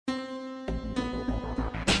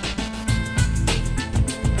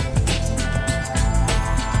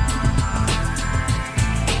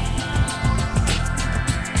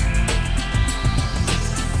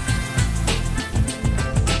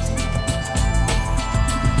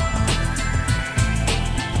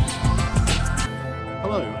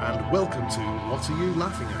What are you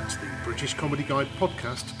laughing at? The British Comedy Guide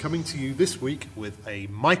podcast coming to you this week with a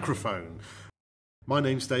microphone. My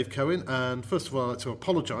name's Dave Cohen, and first of all I'd like to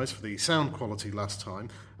apologise for the sound quality last time.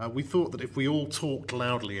 We thought that if we all talked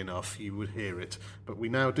loudly enough you would hear it, but we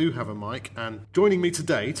now do have a mic, and joining me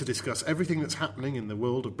today to discuss everything that's happening in the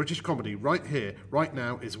world of British comedy right here, right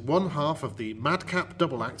now, is one half of the madcap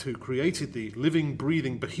double act who created the living,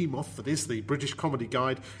 breathing behemoth that is the British Comedy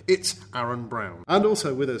Guide. It's Aaron Brown. And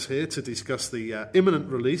also with us here to discuss the imminent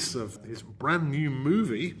release of his brand new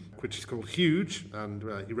movie, which is called Huge, and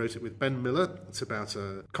he wrote it with Ben Miller. It's about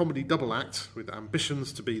a comedy double act with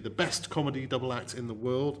ambitions to be the best comedy double act in the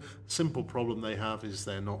world. Simple problem they have is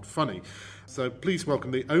they're not funny. So please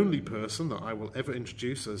welcome the only person that I will ever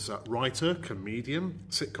introduce as a writer, comedian,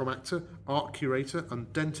 sitcom actor, art curator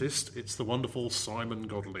and dentist. It's the wonderful Simon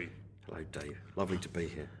Godley. Hello, Dave. Lovely to be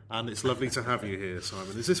here. And it's lovely to have you here,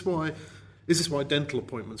 Simon. Is this why dental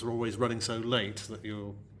appointments are always running so late, that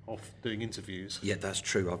you're off doing interviews? Yeah, that's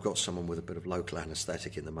true. I've got someone with a bit of local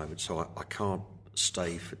anaesthetic in the moment, so I can't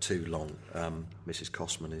stay for too long. Mrs.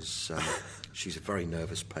 Cosman is she's a very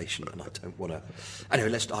nervous patient, and I don't want to.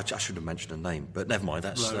 Anyway, I should have mentioned her name, but never mind.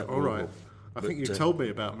 That's all right. I think you told me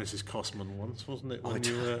about Mrs. Cosman once, wasn't it? When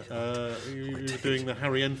you were doing the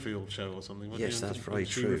Harry Enfield show or something. Yes, that's very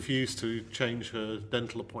true. She refused to change her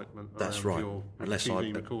dental appointment. That's right. Your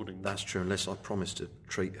TV recording. That's true. Unless I promised to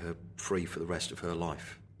treat her free for the rest of her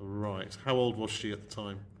life. Right. How old was she at the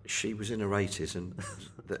time? She was in her 80s, and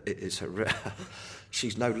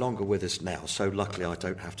she's no longer with us now, so luckily I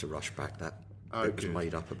don't have to rush back. It was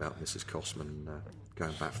made up about Mrs. Cosman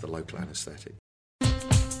going back for the local anaesthetic.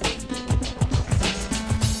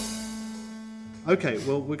 Okay,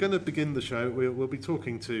 well, we're going to begin the show. We'll be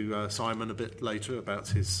talking to Simon a bit later about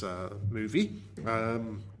his movie.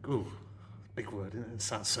 Big word, isn't it? It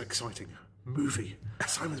sounds so exciting. Movie.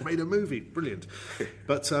 Simon's made a movie. Brilliant.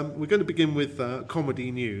 But we're going to begin with comedy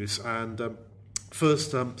news. And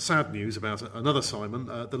first, sad news about another Simon,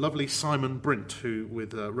 the lovely Simon Brint, who,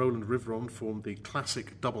 with Roland Rivron, formed the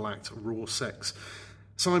classic double act Raw Sex.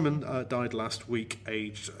 Simon died last week,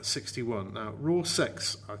 aged 61. Now, Raw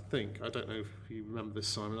Sex, I don't know if you remember this,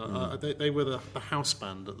 Simon, they were the house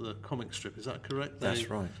band at the comic strip, is that correct? That's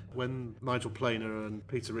right. When Nigel Planer and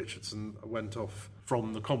Peter Richardson went off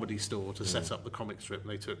from the Comedy Store to set up the comic strip, and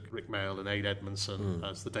they took Rick Mayall and Ade Edmondson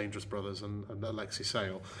as the Dangerous Brothers and Alexi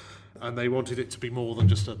Sale, and they wanted it to be more than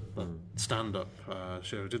just a stand-up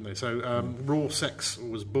show, didn't they? So Raw Sex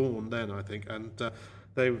was born then, I think, and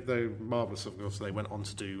They were marvellous, of course. They went on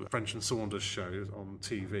to do French and Saunders shows on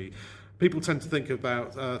TV. People tend to think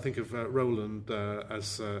of Roland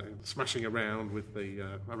as smashing around with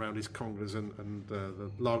around his congas and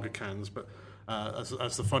the lager cans, but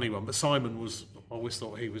as the funny one. But Simon always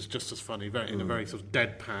thought he was just as funny, in a very sort of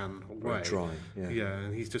deadpan way. Very dry, yeah. Yeah,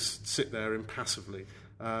 and he'd just sit there impassively.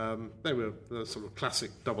 They were the sort of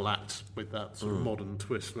classic double act with that sort of modern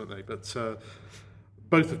twist, weren't they? But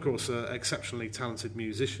both, of course, are exceptionally talented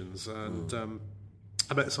musicians, and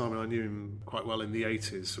I met Simon. I knew him quite well in the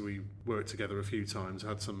 80s, so we worked together a few times,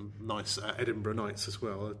 had some nice Edinburgh nights as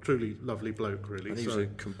well. A truly lovely bloke, really. And he was a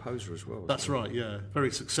composer as well. That's right, yeah.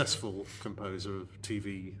 Very successful composer of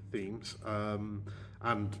TV themes,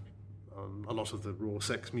 and a lot of the Raw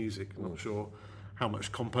Sex music. I'm not sure how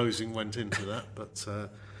much composing went into that, but...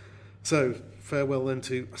 So, farewell then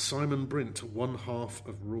to Simon Brint, one half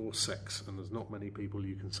of Raw Sex, and there's not many people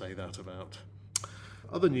you can say that about.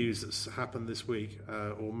 Other news that's happened this week,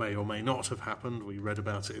 or may not have happened, we read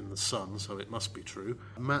about it in The Sun, so it must be true.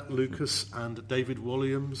 Matt Lucas and David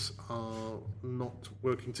Walliams are not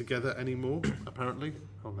working together anymore, apparently.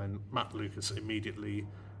 And then Matt Lucas immediately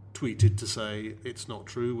tweeted to say, it's not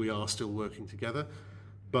true, we are still working together.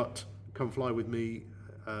 But Come Fly With Me,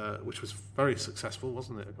 which was very successful,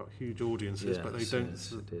 wasn't it? It got huge audiences, but they don't.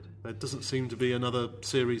 Yes, it did. There doesn't seem to be another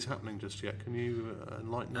series happening just yet. Can you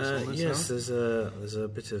enlighten us on this? Yes, there's a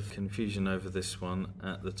bit of confusion over this one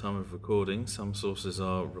at the time of recording. Some sources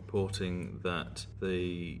are reporting that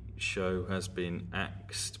the show has been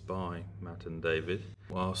axed by Matt and David,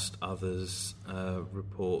 whilst others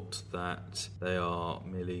report that they are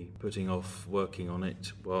merely putting off working on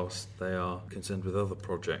it whilst they are concerned with other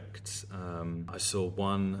projects. I saw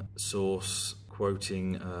one source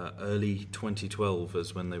quoting early 2012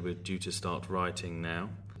 as when they were due to start writing now.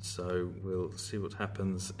 So we'll see what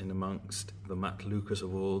happens in amongst the Matt Lucas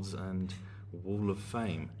Awards and Wall of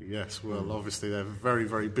Fame. Yes, well, obviously they're very,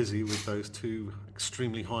 very busy with those two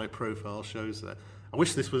extremely high-profile shows there. I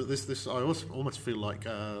wish this was this. I almost feel like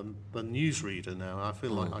the newsreader now. I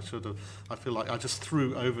feel like I should have. I feel like I just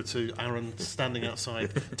threw over to Aaron standing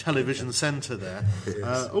outside Television Centre there.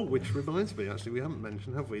 Which reminds me, actually, we haven't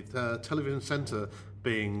mentioned, have we? Television Centre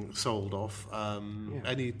being sold off.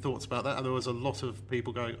 Any thoughts about that? And there was a lot of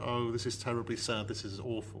people going, "Oh, this is terribly sad. This is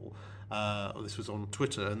awful." This was on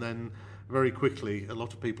Twitter, and then very quickly, a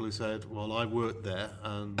lot of people who said, "Well, I worked there,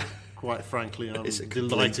 and quite frankly, I'm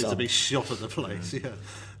delighted to be shot at the place."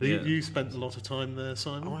 You spent a lot of time there,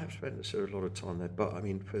 Simon? I have spent a lot of time there, but I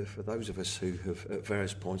mean, for those of us who have at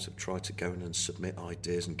various points have tried to go in and submit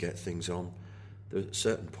ideas and get things on, there are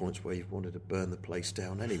certain points where you've wanted to burn the place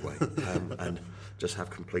down anyway, and just have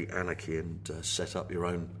complete anarchy and set up your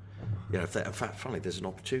own. You know, in fact, funny, there's an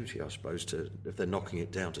opportunity, I suppose, if they're knocking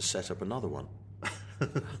it down, to set up another one.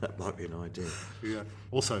 That might be an idea. Yeah.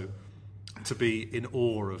 Also, to be in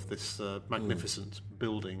awe of this magnificent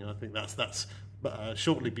building, I think that's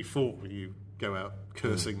shortly before you go out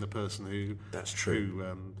cursing the person who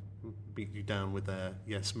beat you down with their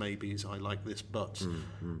yes maybes, I like this, but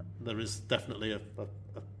there is definitely a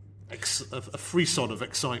frisson of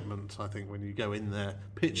excitement, I think, when you go in there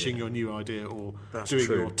pitching your new idea or doing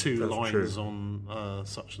your two lines on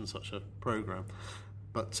such and such a programme.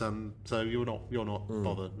 But so you're not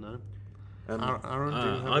bothered, no? Aaron,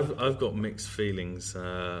 do you have I've got mixed feelings.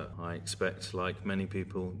 I expect, like many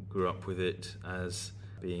people, grew up with it as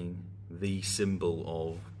being the symbol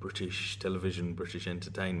of British television, British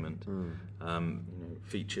entertainment.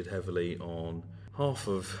 Featured heavily on half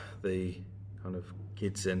of the kind of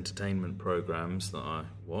kids' entertainment programmes that I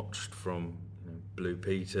watched, from Blue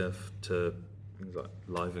Peter to things like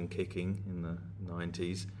Live and Kicking in the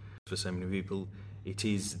 90s. For so many people, it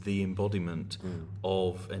is the embodiment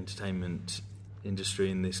of entertainment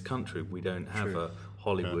industry in this country. We don't have a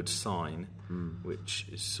Hollywood sign, which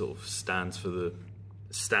is sort of stands for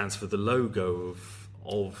the logo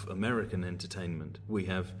of American entertainment. We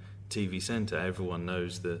have TV Centre. Everyone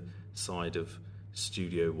knows the side of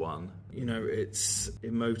Studio One. It's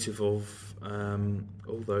emotive of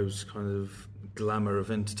all those kind of glamour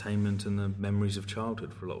of entertainment and the memories of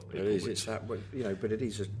childhood for a lot of people. It is. It's that, but it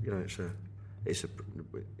is. It's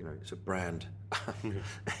a brand.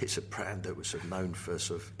 It's a brand that was sort of known for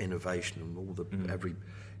sort of innovation, and all every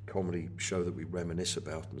comedy show that we reminisce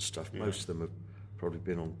about and stuff. Yeah. Most of them have probably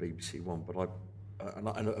been on BBC One, but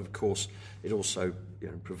and of course it also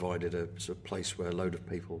provided a sort of place where a load of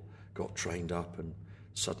people got trained up, and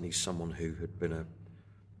suddenly someone who had been a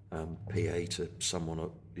PA to someone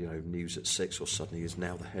at News at 6, or suddenly is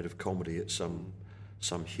now the head of comedy at some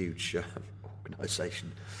huge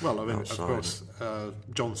organisation. Well, I mean, outside. Of course,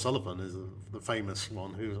 John Sullivan is the famous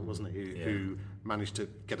one, who managed to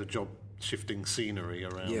get a job shifting scenery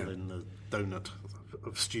around in the donut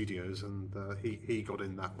of studios, and he got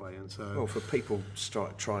in that way. And so, well, for people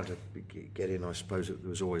trying to get in, I suppose there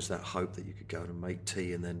was always that hope that you could go and make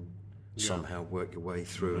tea and then somehow work your way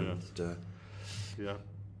through.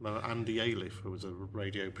 Andy Ailiff, who was a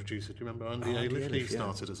radio producer. Do you remember Andy Ailiff? He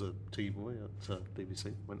started as a T-boy at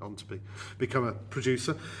BBC, went on to become a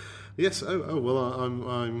producer. Yes. Well,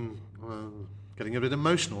 I'm getting a bit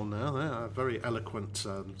emotional now. There, a very eloquent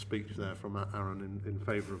speech there from Aaron in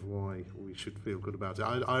favour of why we should feel good about it.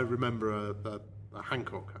 I remember a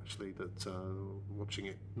Hancock, actually, that watching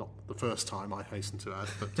it, not the first time, I hasten to add,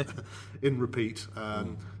 but in repeat,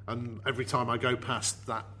 and every time I go past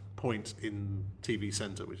that point in TV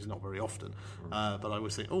Centre, which is not very often, but I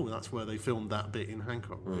always think, that's where they filmed that bit in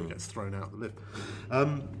Hancock, where he gets thrown out the lift.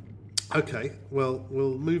 Okay, well,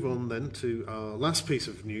 we'll move on then to our last piece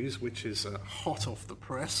of news, which is hot off the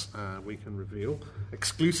press. We can reveal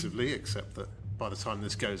exclusively, except that by the time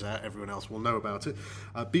this goes out, everyone else will know about it.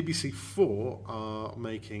 BBC 4 are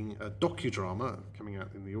making a docudrama coming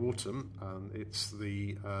out in the autumn. It's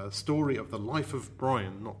the story of the life of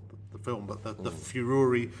Brian, not the film, but the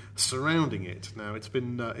furore surrounding it. Now, it's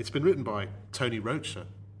been written by Tony Roach, a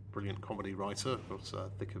brilliant comedy writer, was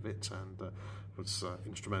thick of it, and was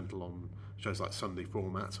instrumental on shows like Sunday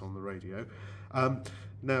Format on the radio.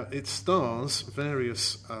 Now, it stars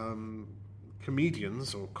various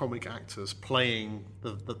comedians or comic actors playing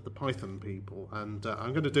the Python people, and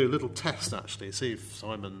I'm going to do a little test, actually, see if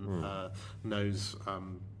Simon knows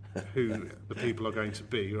who the people are going to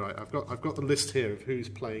be. Right, I've got the list here of who's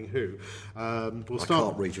playing who. I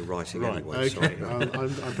can't read your writing anyway. Okay,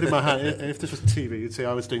 I'm putting my hand. If this was TV, you'd see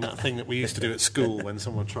I was doing that thing that we used to do at school when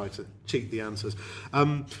someone tried to cheat the answers.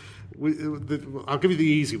 I'll give you the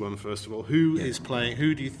easy one first of all. Who is playing?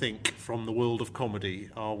 Who do you think from the world of comedy,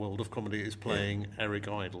 our world of comedy, is playing Eric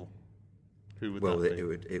Idle? Who would that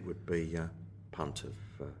be? It would be Punt of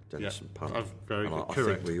Dennis and Punt. Very and good. I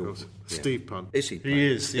Correct. think we all, Steve Punt. Is he? He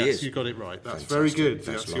is. Yes, He is. you got it right. That's Fantastic. very good.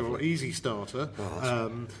 That's That's your lovely. easy starter.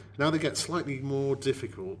 Now they get slightly more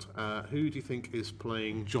difficult. Who do you think is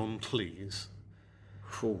playing John Cleese?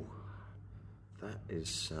 Phew. That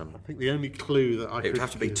is... I think the only clue that I could... it would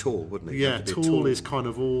have to be give- tall, wouldn't it? Yeah, It'd have to be tall is kind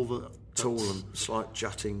of all the... tall and slight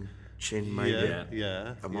jutting chin, maybe.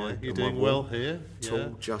 Yeah. Am yeah. I- You're am doing I well wrong? here. Tall, Yeah.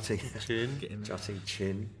 jutting, Chin. jutting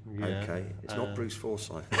chin. Yeah. Okay, it's not Bruce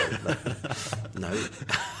Forsyth. No.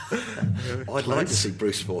 I'd like to see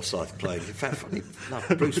Bruce Forsyth playing. In fact, funny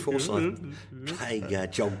enough, Bruce Forsyth playing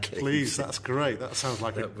John Cleese. Please, that's great. That sounds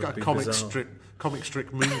like a would be comic bizarre.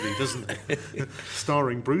 strip movie, doesn't it?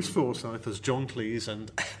 Starring Bruce Forsyth as John Cleese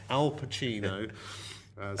and Al Pacino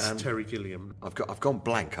as Terry Gilliam. I've gone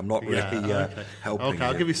blank. I'm not really helping. Okay,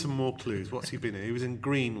 I'll you. give you some more clues. What's he been in? He was in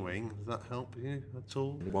Green Wing. Does that help you at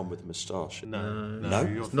all? The one with the moustache. No. No?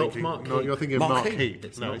 You're Not thinking, Mark no, Heap. you're thinking of Mark Mark Heap.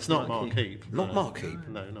 Heap. No, it's not Mark Heap. Not Mark Heap.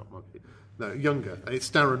 No, not Mark Heap. No, younger. It's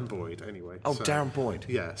Darren Boyd, anyway. Oh, Darren Boyd.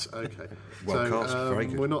 Yes, okay. Well cast, very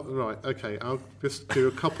good. We're not... Right, okay, I'll just do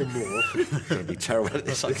a couple more. It's going to be terrible at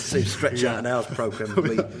this. I can see stretch out an hour's programme of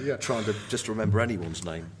me trying to just remember anyone's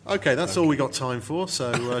name. Okay, that's all we got time for,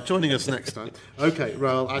 so joining us next time. Okay,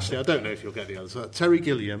 well, actually, I don't know if you'll get the others. Terry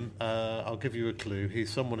Gilliam, I'll give you a clue. He's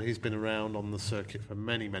someone who's been around on the circuit for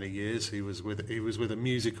many, many years. He was with a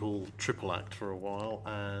musical triple act for a while,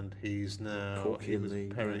 and he's now... Porky and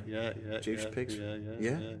the Juice Pigs?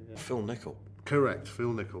 Yeah. Phil Nichol. Correct,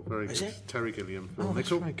 Phil Nichol. Very Is good. it? Terry Gilliam, Phil Oh, that's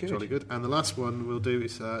Nichol. very good. Jolly good. And the last one we'll do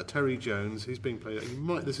is Terry Jones. He's being played...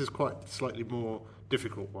 This is quite slightly more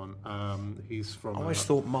difficult one. He's from... I always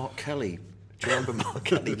thought Mark Kelly. Do you remember Mark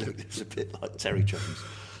Kelly looked a bit like Terry Jones?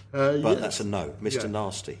 But that's a no. Mr.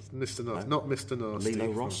 Nasty. Mr. Nasty, not Mr. Nasty.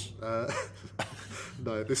 Lilo Ross?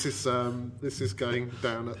 No, this is going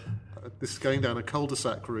down a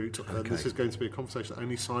cul-de-sac route, and this is going to be a conversation that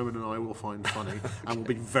only Simon and I will find funny, and will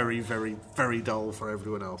be very, very, very dull for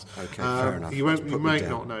everyone else. Okay, fair enough. You Let's put me may down.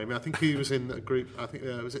 not know him. I think he was in a group. I think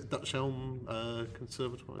was it Dutch Elm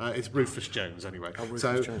Conservatoire? It's Rufus Jones, anyway. Oh,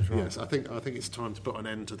 Rufus Jones, right. Yes, I think it's time to put an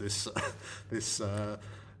end to this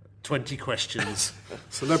 20 questions,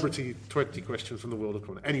 celebrity 20 questions from the world of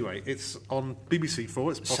comedy. Anyway, it's on BBC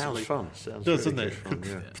 4. It's possibly... Sounds fun. Sounds doesn't really it? good fun,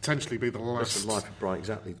 Could yeah. potentially be the That's last... the Life of Brian,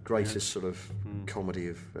 exactly. The greatest sort of comedy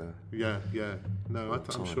of... Yeah. No,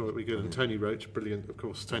 I'm sure it'll be good. And Tony Roach, brilliant, of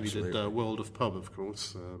course. Tony Absolutely. did World of Pub, of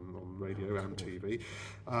course, on radio and TV.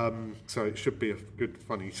 So it should be a good,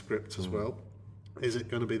 funny script as well. Is it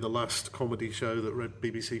going to be the last comedy show that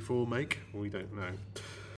BBC 4 make? We don't know.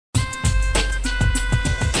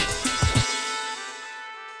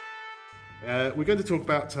 We're going to talk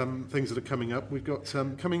about things that are coming up. We've got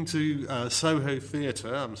coming to Soho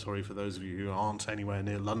Theatre. I'm sorry for those of you who aren't anywhere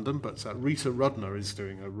near London, but Rita Rudner is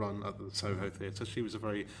doing a run at the Soho Theatre. She was a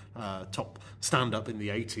very top stand-up in the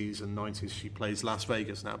 80s and 90s. She plays Las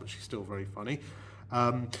Vegas now, but she's still very funny.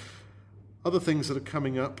 Other things that are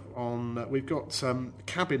coming up on... we've got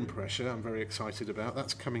Cabin Pressure, I'm very excited about.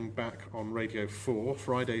 That's coming back on Radio 4,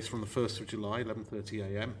 Fridays from the 1st of July,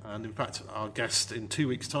 11:30am. And in fact, our guest in 2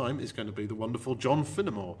 weeks' time is going to be the wonderful John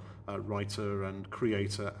Finnemore, writer and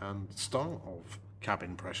creator and star of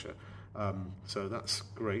Cabin Pressure. So that's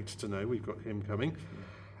great to know. We've got him coming.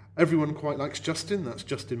 Everyone quite likes Justin. That's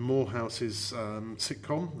Justin Morehouse's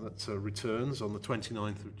sitcom that returns on the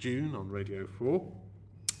 29th of June on Radio 4.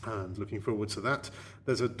 And looking forward to that.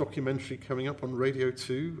 There's a documentary coming up on Radio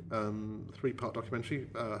 2, 3-part documentary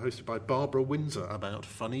hosted by Barbara Windsor about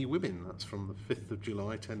funny women. That's from the 5th of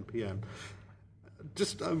July, 10pm.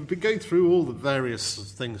 Just I've been going through all the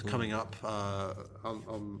various things coming up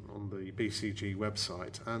on the BCG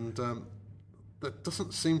website, and there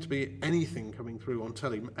doesn't seem to be anything coming through on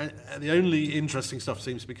telly. The only interesting stuff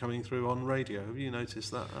seems to be coming through on radio. Have you noticed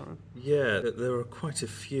that, Aaron? Yeah, there are quite a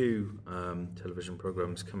few television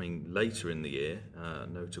programmes coming later in the year.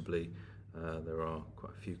 Notably, there are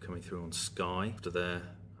quite a few coming through on Sky after their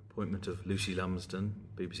appointment of Lucy Lumsden,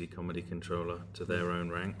 BBC Comedy Controller, to their own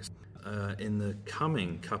ranks. In the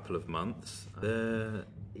coming couple of months, there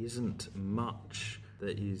isn't much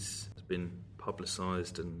that has been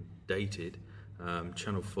publicised and dated.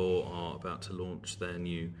 Channel 4 are about to launch their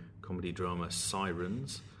new comedy drama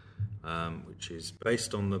Sirens, which is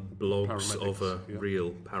based on the blogs of a real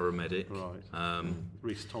paramedic. Right.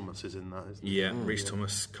 Rhys Thomas is in that, isn't he? Yeah, Rhys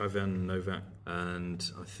Thomas, Kaivan Novak, and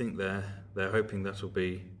I think they're hoping that'll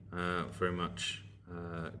be very much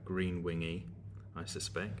green wingy, I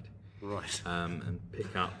suspect. Right. And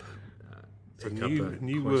pick up It's a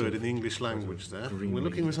new word in the English language there. We're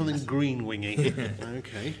looking for something green-wingy.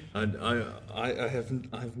 Okay. I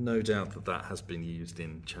have no doubt that has been used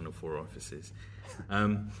in Channel 4 offices.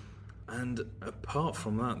 And apart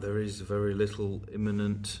from that, there is very little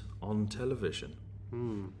imminent on television.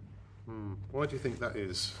 Why do you think that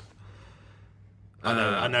is?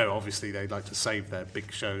 I know. Obviously, they like to save their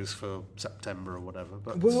big shows for September or whatever.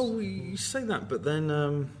 But well, you say that, but then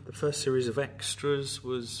the first series of Extras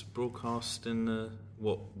was broadcast in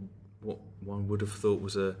what one would have thought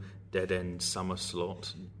was a dead-end summer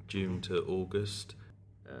slot, June to August.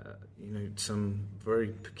 Some very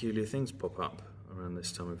peculiar things pop up around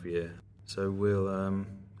this time of year. So we'll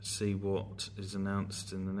see what is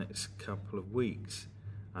announced in the next couple of weeks.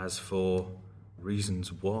 As for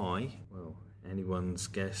reasons why, well, anyone's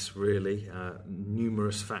guess really.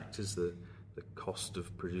 Numerous factors, the cost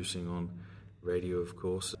of producing on radio, of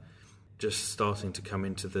course, just starting to come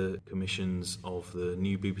into the commissions of the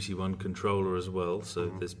new BBC One controller as well. So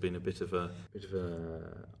there's been a bit of a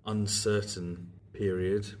uncertain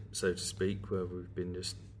period, so to speak, where we've been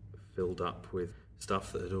just filled up with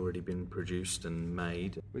stuff that had already been produced and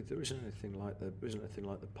made. There isn't anything like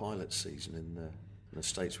the pilot season in the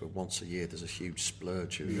States, where once a year there's a huge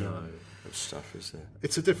splurge of stuff, is there?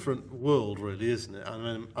 It's a different world, really, isn't it?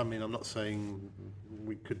 I mean, I'm not saying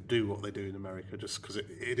we could do what they do in America just because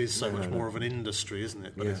it is so much more of an industry, isn't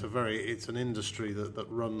it? But it's an industry that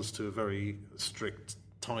runs to a very strict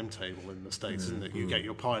timetable in the States, isn't it? You get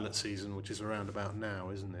your pilot season, which is around about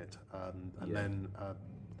now, isn't it?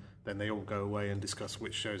 Then they all go away and discuss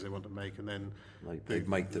which shows they want to make, and then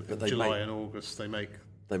July and August they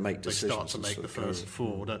start to make the first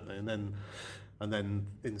four, don't they? And then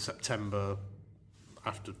in September,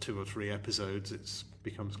 after 2 or 3 episodes, it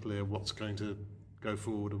becomes clear what's going to go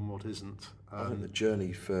forward and what isn't. I think the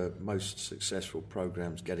journey for most successful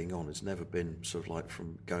programmes getting on has never been sort of like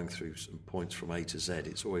from going through some points from A to Z.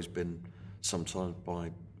 It's always been sometimes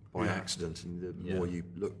by accident, and the more you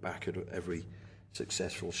look back at every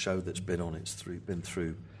successful show that's been on, it's been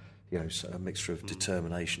through a mixture of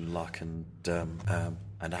determination, luck, and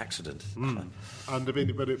accident. But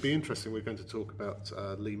it'd be interesting. We're going to talk about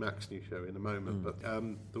Lee Mack's new show in a moment. But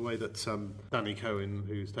the way that Danny Cohen,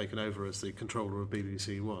 who's taken over as the controller of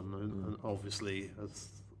BBC One, and obviously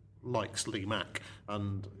likes Lee Mack,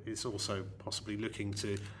 and is also possibly looking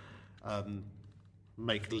to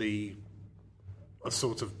make Lee a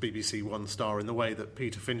sort of BBC One star in the way that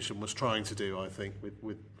Peter Fincham was trying to do, I think,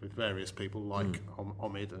 with various people like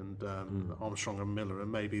Omid and Armstrong and Miller,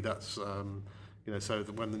 and maybe that's so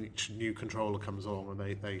that when the new controller comes along and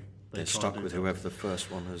they're stuck with whoever the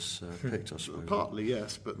first one has picked, I suppose. Partly,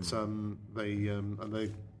 yes, but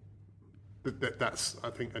that's, I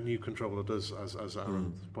think, a new controller does, as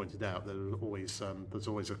Aaron pointed out. There's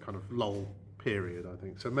always a kind of lull period, I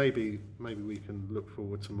think. So maybe we can look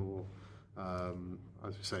forward to more.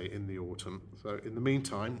 As you say, in the autumn. So in the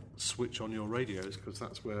meantime, switch on your radios, because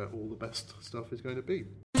that's where all the best stuff is going to be.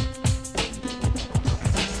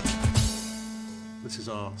 This is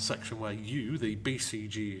our section where you, the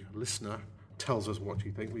BCG listener, tells us what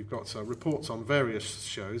you think. We've got reports on various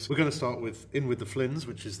shows. We're going to start with In With the Flynns,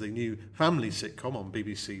 which is the new family sitcom on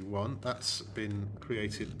BBC One. That's been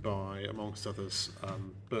created by, amongst others,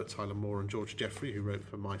 Bert Tyler Moore and George Jeffrey, who wrote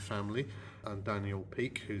for My Family, and Daniel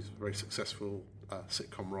Peake, who's a very successful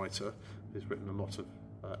sitcom writer, who's written a lot of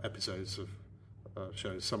episodes of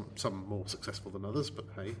shows, some more successful than others, but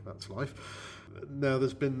hey, that's life. Now,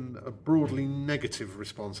 there's been a broadly negative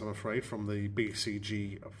response, I'm afraid, from the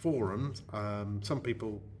BCG forum. Some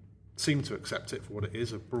people seem to accept it for what it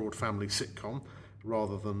is, a broad family sitcom,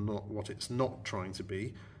 rather than not what it's not trying to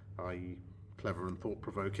be, i.e. clever and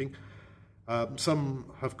thought-provoking.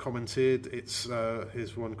 Some have commented,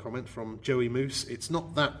 here's one comment from Joey Moose: "It's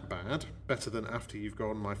not that bad, better than After You've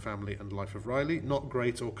Gone, My Family and Life of Riley. Not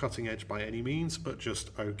great or cutting edge by any means, but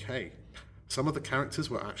just okay. Some of the characters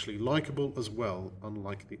were actually likeable as well,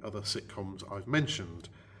 unlike the other sitcoms I've mentioned."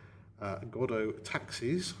 Godot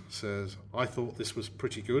Taxis says, "I thought this was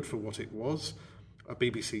pretty good for what it was. A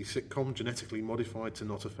BBC sitcom genetically modified to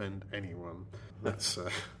not offend anyone." That's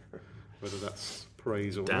whether that's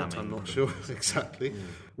praise or not, I'm not sure exactly.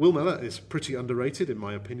 Will Mellor is pretty underrated, in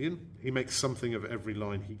my opinion. He makes something of every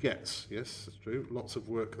line he gets. Yes, that's true. Lots of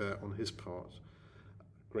work there on his part.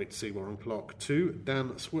 Great to see Warren Clark too.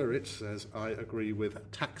 Dan Swerit says, "I agree with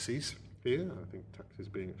Taxis here." I think Taxis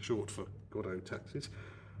being short for Godot Taxis.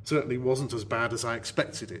 "Certainly wasn't as bad as I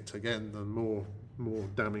expected it." Again, the more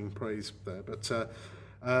damning praise there. But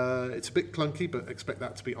It's a bit clunky, but expect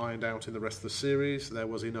that to be ironed out in the rest of the series. There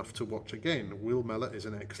was enough to watch again. Will Mellor is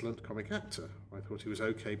an excellent comic actor. I thought he was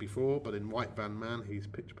okay before, but in White Van Man he's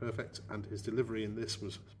pitch perfect, and his delivery in this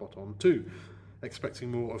was spot on too.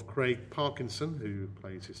 Expecting more of Craig Parkinson, who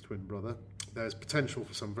plays his twin brother. There's potential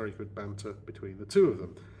for some very good banter between the two of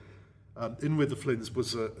them. In With the Flynns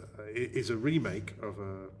is a remake of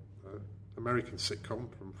an American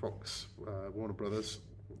sitcom from Fox Warner Brothers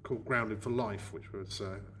called Grounded for Life, which was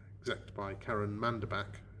executed by Karen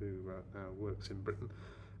Manderbach, who now works in Britain.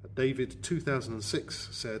 David, 2006,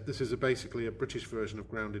 said, "This is basically a British version of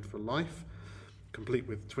Grounded for Life, complete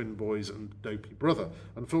with twin boys and dopey brother.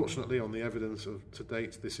 Unfortunately, on the evidence to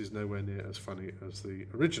date, this is nowhere near as funny as the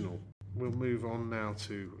original." We'll move on now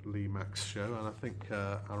to Lee Mack's show, and I think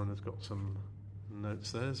Aaron has got some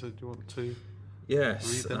notes there, so do you want to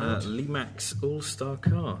Yes, read them out? Lee Mack's All-Star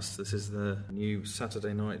Cast. This is the new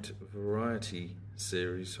Saturday night variety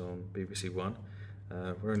series on BBC One.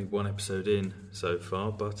 We're only one episode in so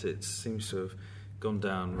far, but it seems to have gone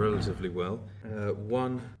down relatively well.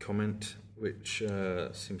 One comment which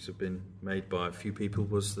seems to have been made by a few people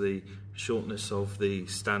was the shortness of the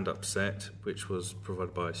stand-up set, which was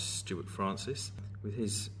provided by Stuart Francis. With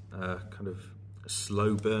his kind of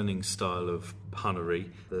slow-burning style of punnery,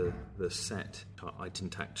 the set I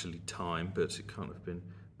didn't actually time, but it can't have been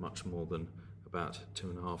much more than about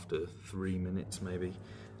 2.5 to 3 minutes maybe.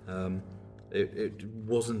 It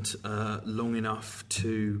wasn't long enough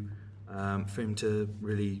to for him to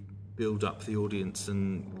really build up the audience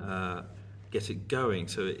and get it going,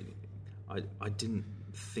 so I didn't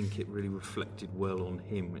think it really reflected well on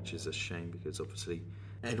him, which is a shame, because obviously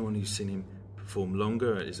anyone who's seen him perform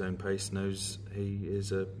longer at his own pace knows he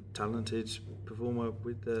is a talented performer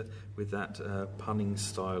with that punning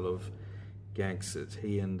style of gags that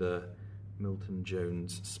he and Milton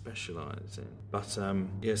Jones specialise in. But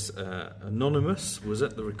yes, Anonymous was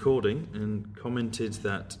at the recording and commented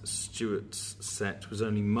that Stuart's set was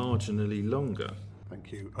only marginally longer.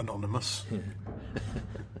 Thank you, Anonymous.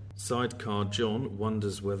 Sidecar John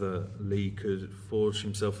wonders whether Lee could forge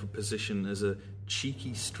himself a position as a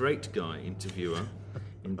cheeky straight guy interviewer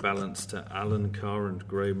in balance to Alan Carr and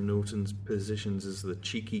Graham Norton's positions as the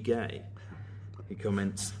cheeky gay. He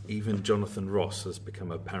comments, even Jonathan Ross has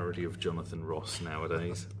become a parody of Jonathan Ross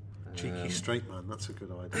nowadays. Cheeky straight man, that's a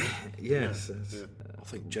good idea. Yes. Yeah. I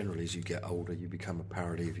think generally as you get older, you become a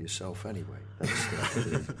parody of yourself anyway.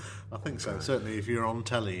 I think so. Certainly if you're on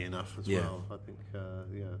telly enough as well. I think,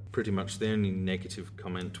 Pretty much the only negative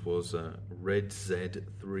comment was Red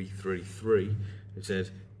Z333, who said,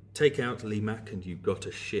 "Take out Lee Mack and you've got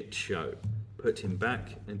a shit show. Put him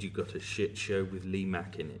back and you've got a shit show with Lee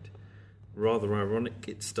Mack in it. Rather ironic,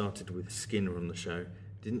 it started with Skinner on the show.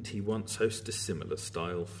 Didn't he once host a similar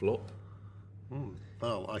style flop?"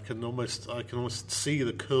 Well, I can almost see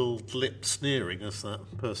the curled lip sneering as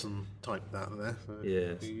that person typed that there. So,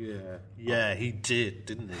 Yes. Yeah, he did,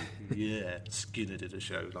 didn't he? Yeah, Skinner did a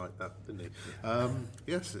show like that, didn't he?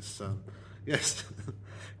 Yes, it's yes,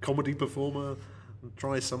 comedy performer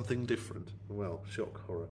tries something different. Well, shock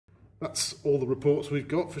horror. That's all the reports we've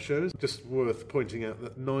got for shows. Just worth pointing out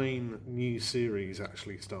that 9 new series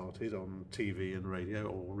actually started on TV and radio,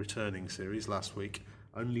 or returning series, last week.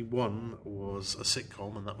 Only one was a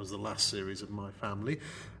sitcom, and that was the last series of My Family.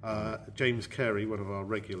 James Carey, one of our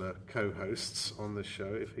regular co-hosts on this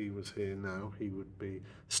show, if he was here now,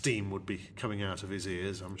 steam would be coming out of his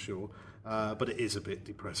ears, I'm sure. But it is a bit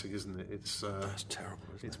depressing, isn't it? That's terrible,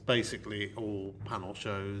 isn't it's basically all panel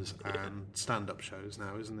shows and stand-up shows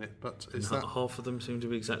now, isn't it? But half of them seem to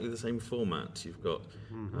be exactly the same format. You've got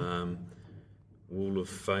Wall of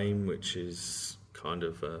Fame, which is kind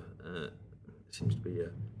of seems to be a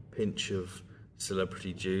pinch of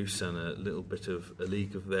celebrity juice and a little bit of A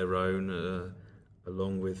League of Their Own,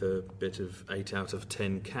 along with a bit of 8 out of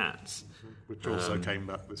 10 Cats, which also came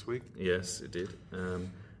back this week. Yes, it did.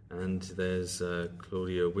 And there's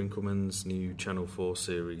Claudia Winkleman's new Channel 4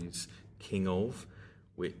 series, King of,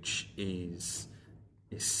 which is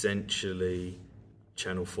essentially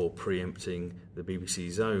Channel 4 preempting the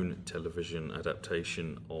BBC's own television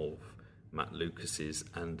adaptation of Matt Lucas's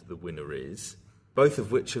And the Winner Is, both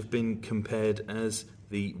of which have been compared as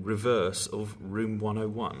the reverse of Room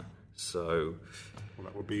 101. So, well,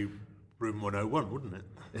 that would be Room 101, wouldn't it?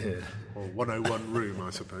 Yeah. Or 101 Room, I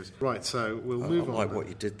suppose. Right, so we'll move on. I like what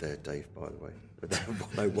you did there, Dave, by the way. But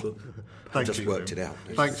 101. I Thank just you, worked it out.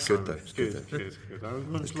 Thanks, good, Simon. though. Good.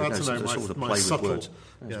 I'm It's glad good. to know That's all the my play with subtle, words.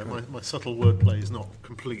 my subtle wordplay is not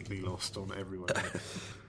completely lost on everyone.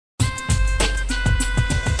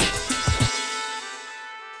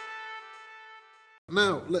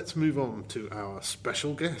 Now, let's move on to our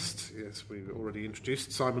special guest. Yes, we've already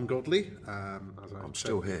introduced Simon Godley. As I'm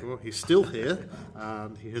still here. Before. He's still here,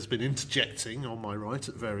 and he has been interjecting on my right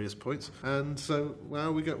at various points. And so,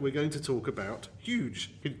 well, we're going to talk about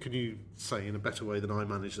Huge. Can you say in a better way than I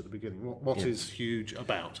managed at the beginning? What is Huge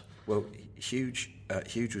about? Well, Huge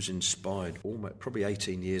was inspired probably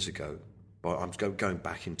 18 years ago. I'm going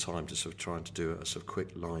back in time to sort of trying to do a sort of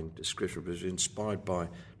quick line description, but it was inspired by an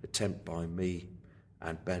attempt by me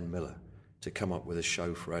and Ben Miller to come up with a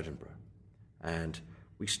show for Edinburgh. And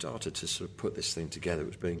we started to sort of put this thing together.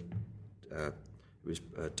 It was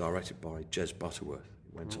directed by Jez Butterworth.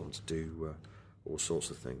 He went on to do all sorts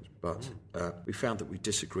of things. But we found that we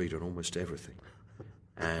disagreed on almost everything.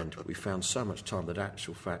 And we found so much time that, in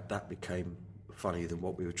actual fact, that became funnier than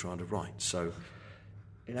what we were trying to write. So,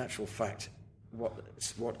 in actual fact,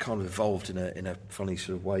 what kind of evolved in a funny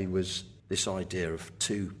sort of way was this idea of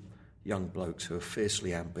two young blokes who are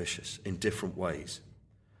fiercely ambitious in different ways.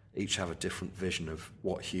 Each have a different vision of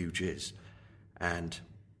what Huge is. And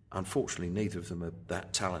unfortunately, neither of them are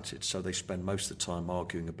that talented, so they spend most of the time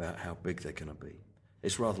arguing about how big they're going to be.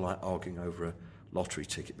 It's rather like arguing over a lottery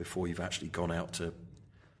ticket before you've actually gone out to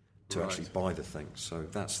actually buy the thing. So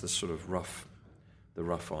that's the sort of rough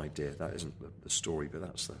idea. That isn't the story, but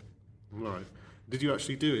that's the... Right. Did you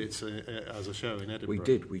actually do it as a show in Edinburgh? We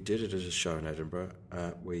did. We did it as a show in Edinburgh.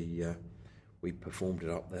 We performed it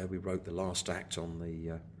up there. We wrote the last act on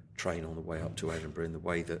the train on the way up to Edinburgh in the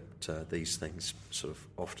way that these things sort of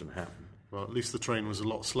often happen. Well, at least the train was a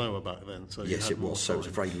lot slower back then. So yes, it was. So it was a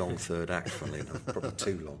very long third act, funnily enough, probably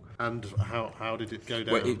too long. And how did it go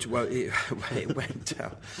down? It went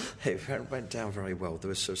down. It went down very well. There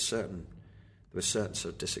were certain sort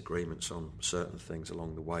of disagreements on certain things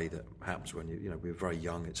along the way that happens when we were very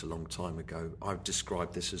young. It's a long time ago. I've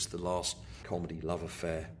described this as the last comedy love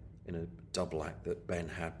affair in a double act that Ben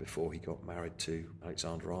had before he got married to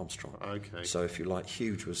Alexander Armstrong. Okay. So if you like,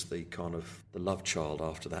 Huge was the kind of the love child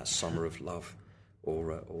after that summer of love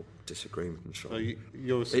or disagreement and so on.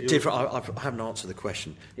 I haven't answered the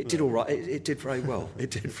question. It did all right. It did very well.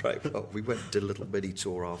 It did very well. We went and did a little mini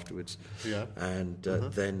tour afterwards. Yeah. And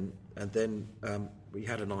then we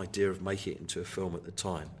had an idea of making it into a film at the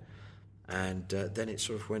time, and then it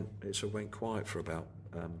sort of went quiet for about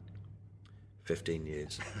 15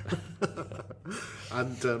 years.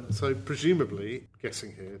 And so presumably,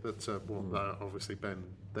 guessing here, that obviously Ben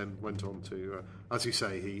then went on to, as you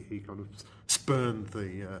say, he kind of spurned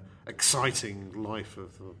the exciting life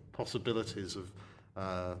of possibilities of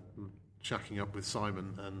shacking up with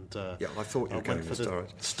Simon, and I thought you were going for to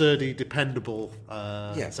start sturdy, dependable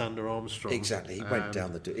Alexander Armstrong. Exactly, he went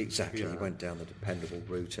down the dependable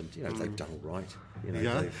route, and they've done all right.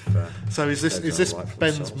 So is this right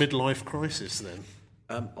Ben's midlife crisis then?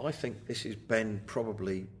 I think this is Ben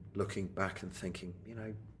probably looking back and thinking,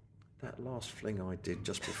 that last fling I did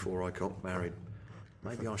just before I got married,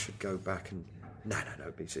 maybe I should go back and... No,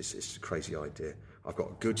 it's a crazy idea. I've got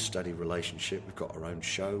a good, steady relationship. We've got our own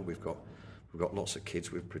show. We've got lots of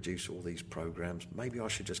kids. We've produced all these programs. Maybe I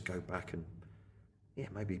should just go back and...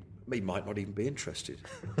 maybe he might not even be interested.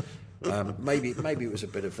 Maybe it was a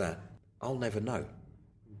bit of that. I'll never know.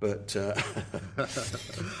 But...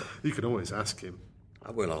 You can always ask him. I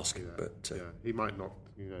will ask him, but... he might not,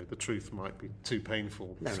 the truth might be too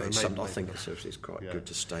painful. No, I think it's quite good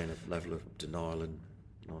to stay in a level of denial and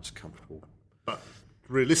nice, comfortable... But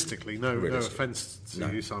realistically, no offence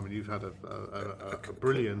to you, Simon, you've had a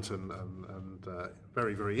brilliant and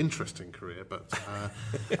very, very interesting career, but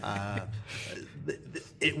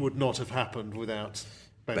it would not have happened without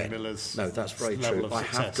Ben Miller's No, that's very level true. of I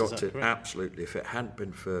success. have got to, absolutely, if it hadn't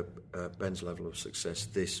been for Ben's level of success,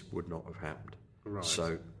 this would not have happened. Right.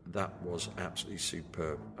 So that was absolutely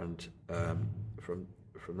superb, and from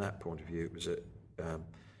that point of view,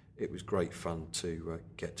 it was great fun to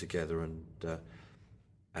get together and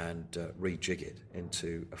rejig it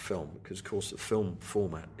into a film, because of course the film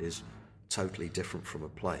format is totally different from a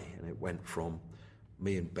play, and it went from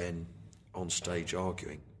me and Ben on stage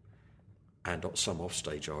arguing, and some off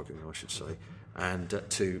stage arguing I should say, and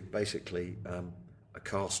to basically a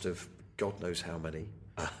cast of God knows how many.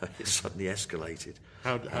 It suddenly escalated.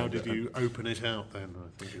 How did you open it out then?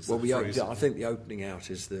 I think the opening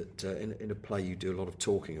out is that in a play you do a lot of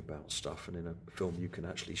talking about stuff, and in a film you can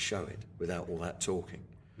actually show it without all that talking.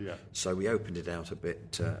 Yeah. So we opened it out a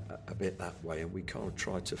bit that way, and we kind of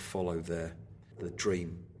tried to follow the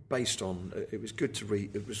dream based on. It was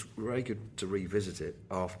very good to revisit it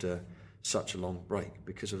after such a long break,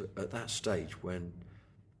 because at that stage when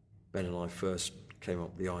Ben and I first came up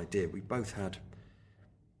with the idea, we both had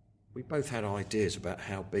ideas about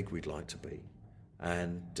how big we'd like to be,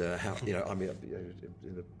 and how, I mean,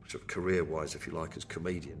 in the sort of career-wise, if you like, as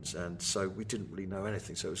comedians. And so we didn't really know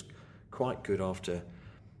anything. So it was quite good after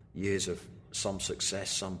years of some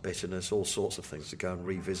success, some bitterness, all sorts of things, to go and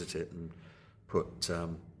revisit it and put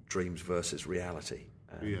dreams versus reality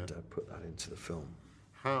and put that into the film.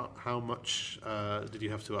 How much did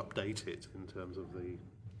you have to update it in terms of the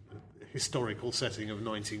historical setting of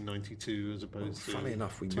 1992 as opposed to... Funny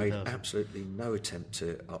enough, we 2000? made absolutely no attempt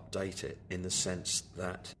to update it, in the sense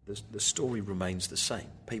that the story remains the same.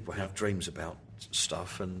 People have dreams about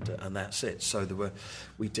stuff, and that's it. So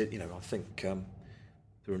we did, I think, I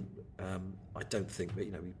don't think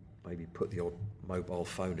that, we maybe put the odd mobile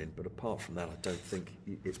phone in, but apart from that, I don't think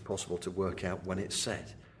it's possible to work out when it's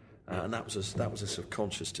set. And that was a sort of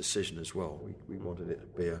conscious decision as well. We wanted it to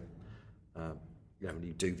be when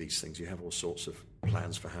you do these things, you have all sorts of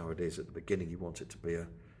plans for how it is. At the beginning, you want it to be a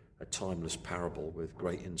timeless parable with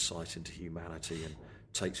great insight into humanity, and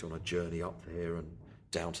takes you on a journey up here and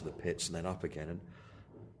down to the pits and then up again. And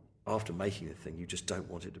after making the thing, you just don't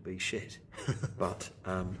want it to be shit. But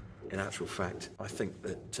in actual fact, I think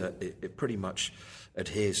that it pretty much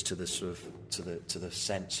adheres to the sort of to the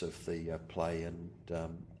sense of the play, and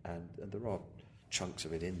there are chunks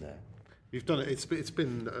of it in there. You've done it. It's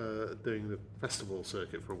been doing the festival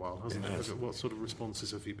circuit for a while, hasn't it? What sort of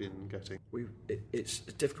responses have you been getting? It's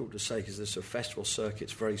difficult to say, because the sort of festival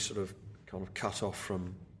circuit's very sort of kind of cut off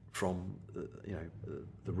from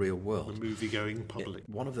the real world. The movie-going public.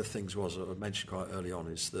 One of the things I mentioned quite early on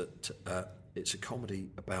is that it's a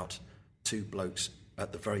comedy about two blokes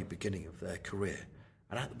at the very beginning of their career.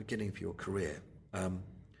 And at the beginning of your career,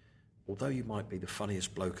 although you might be the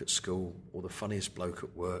funniest bloke at school, or the funniest bloke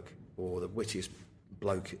at work, or the wittiest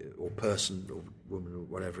bloke or person or woman or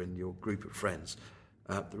whatever in your group of friends,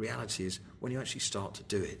 the reality is, when you actually start to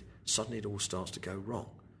do it, suddenly it all starts to go wrong.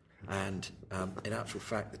 And in actual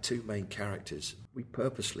fact, the two main characters, we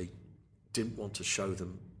purposely didn't want to show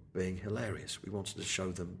them being hilarious. We wanted to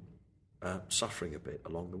show them suffering a bit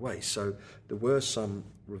along the way. So there were some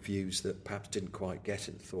reviews that perhaps didn't quite get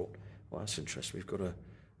it, and thought, well, that's interesting. We've got a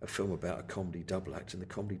film about a comedy double act, and the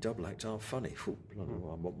comedy double act aren't funny. I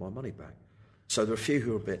want my money back. So there are a few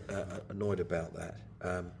who are a bit annoyed about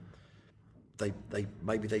that.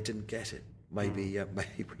 Maybe they didn't get it. Maybe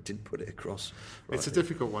we didn't put it across rightly. It's a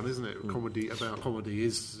difficult one, isn't it? Comedy about comedy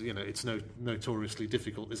is, it's notoriously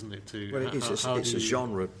difficult, isn't it? Well, it is. It's a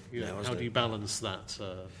genre. How do you balance that?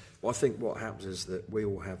 Well, I think what happens is that we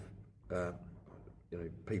all have,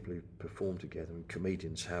 people who perform together, and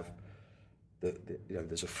comedians have.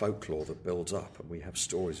 There's a folklore that builds up, and we have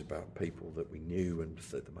stories about people that we knew, and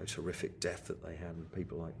the most horrific death that they had, and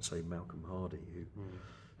people like, say, Malcolm Hardy,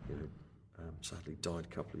 who sadly died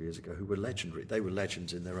a couple of years ago, who were legendary. They were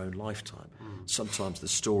legends in their own lifetime. Sometimes the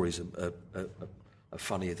stories are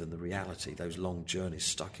funnier than the reality. Those long journeys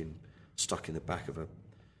stuck in the back of a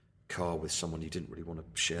car with someone you didn't really want to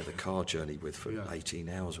share the car journey with for 18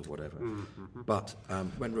 hours or whatever. But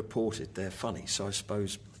when reported, they're funny. So I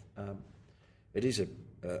suppose it is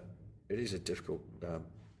a difficult.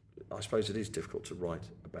 I suppose it is difficult to write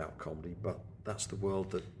about comedy, but that's the world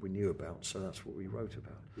that we knew about, so that's what we wrote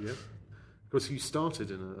about. Yeah. Of course, you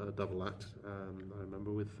started in a double act, I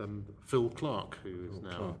remember, with Phil Clark, who is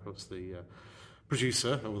now, of course, the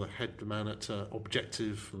producer, or the head man at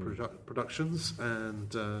Objective Productions.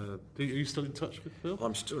 And are you still in touch with Phil?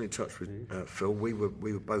 I'm still in touch with Phil. We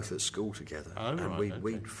were both at school together, and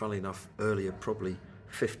we, funnily enough, earlier, probably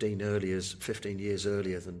 15 years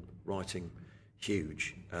earlier than writing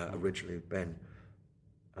Huge, originally with Ben.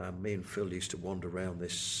 Me and Phil used to wander around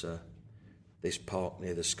this park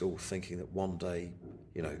near the school, thinking that one day,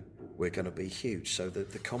 we're going to be huge. So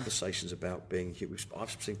the conversations about being huge,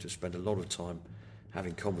 I've seemed to spend a lot of time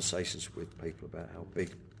having conversations with people about how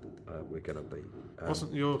big we're going to be.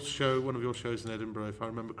 Wasn't your show, one of your shows in Edinburgh, if I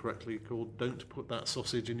remember correctly, called "Don't Put That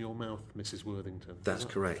Sausage in Your Mouth, Mrs. Worthington"? That's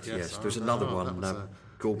correct. Yes. There's another one.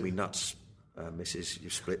 Galled Me Nuts, Mrs. You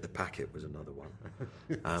Split the Packet was another one.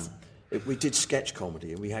 We did sketch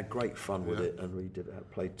comedy, and we had great fun with it. And we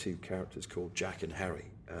played two characters called Jack and Harry,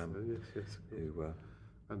 who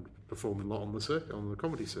and performed a lot on the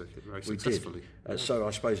comedy circuit very successfully. So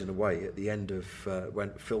I suppose in a way, at the end of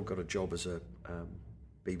when Phil got a job as a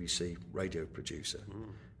BBC radio producer,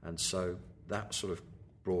 and so that sort of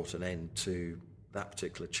brought an end to that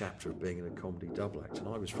particular chapter of being in a comedy double act, and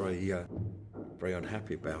I was very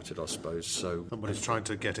unhappy about it, I suppose. So somebody's trying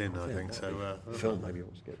to get in, I think. So Phil maybe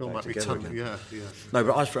wants to get Phil back might be together again. Yeah. No,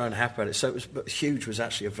 but I was very unhappy about it. So but Huge was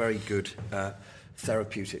actually a very good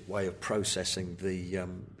therapeutic way of processing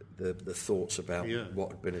the thoughts about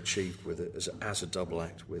what had been achieved with it as a double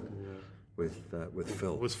act with with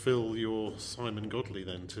Phil. Was Phil your Simon Godley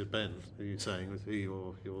then to Ben? Are you saying was he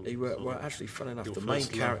your? He well, actually, fun enough, your the main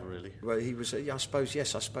first character. love, really? Well, he was. I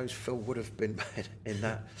suppose Phil would have been in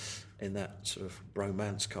that sort of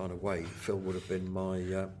bromance kind of way. Phil would have been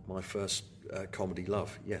my first comedy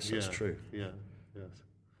love. Yes, that's true. Yeah. Yes.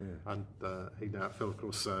 Yeah. And Phil, of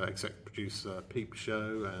course, exec produced Peep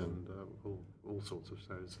Show and all sorts of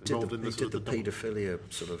shows. He did the paedophilia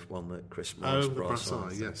sort of one that Chris Morris the Brass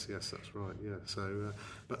Eye. Yes, that's right. Yeah.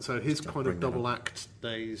 So his kind of double act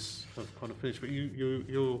days have kind of finished. But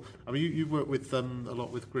you worked with a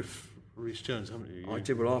lot with Griff Rhys Jones, haven't you? I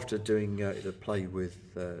did. Well, after doing the play with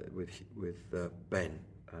Ben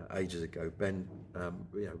ages ago, Ben,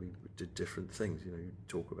 we did different things. You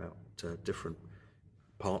talk about different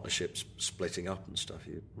partnerships splitting up and stuff.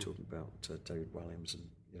 You're talking about David Walliams and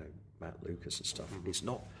Matt Lucas and stuff. It's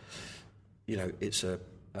not, it's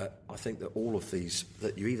I think that all of these,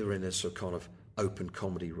 that you're either in a sort of kind of open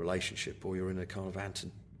comedy relationship or you're in a kind of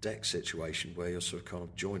ant-and-deck situation where you're sort of kind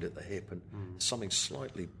of joined at the hip and there's something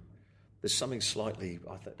slightly,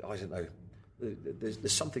 I don't know,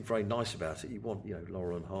 there's something very nice about it. You want,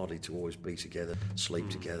 Laurel and Hardy to always be together, sleep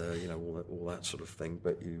together, all that sort of thing.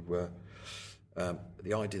 But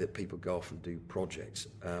the idea that people go off and do projects,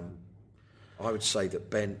 I would say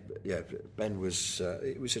that Ben was,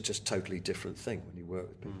 it was a just totally different thing when you work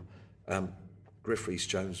with people. Griff Rhys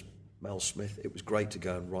Jones, Mel Smith, it was great to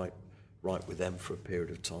go and write with them for a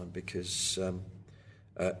period of time because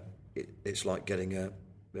it's like getting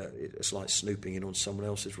it's like snooping in on someone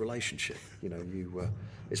else's relationship.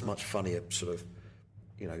 It's much funnier sort of,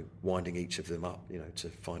 winding each of them up, to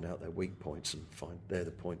find out their weak points and find they're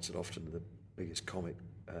the points that often are the biggest comic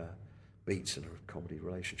beats in a comedy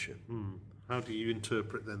relationship. How do you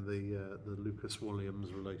interpret then the Lucas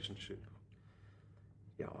Walliams relationship?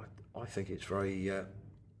 Yeah, I think it's very.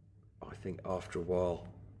 I think after a while,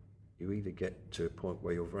 you either get to a point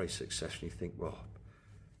where you're very successful and you think, well,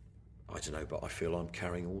 I don't know, but I feel I'm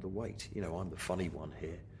carrying all the weight. I'm the funny one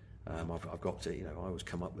here. I've got to, I always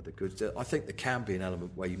come up with the goods. I think there can be an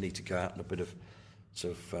element where you need to go out and a bit of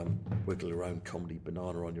sort of wiggle your own comedy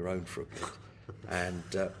banana on your own for a bit. And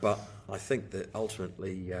but I think that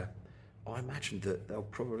ultimately, I imagine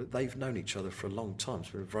that they've known each other for a long time. It's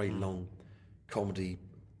been a very long comedy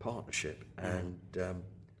partnership, and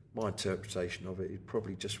my interpretation of it is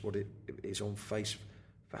probably just what it is on face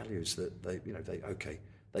value, is that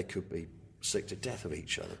they could be sick to death of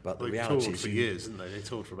each other, but the reality is for years, didn't they? They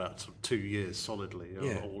toured for about 2 years solidly,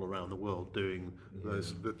 all around the world doing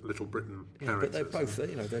those Little Britain characters.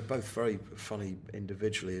 But they're both very funny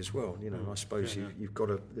individually as well. I suppose you've got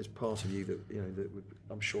there's part of you that that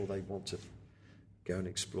I'm sure they want to go and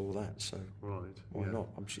explore that. So why not?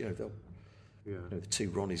 I'm sure they'll. The two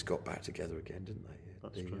Ronnies got back together again, didn't they?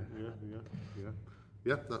 That's true.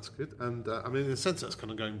 Yeah, that's good. And in a sense, that's kind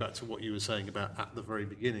of going back to what you were saying about at the very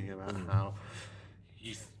beginning about how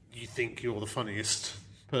you think you're the funniest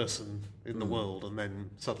person in the world, and then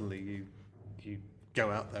suddenly you go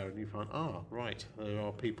out there and you find, right, there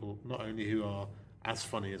are people not only who are as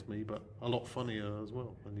funny as me, but a lot funnier as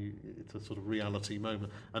well. And it's a sort of reality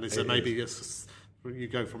moment. And it's you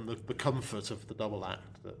go from the comfort of the double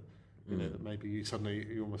act that. That maybe you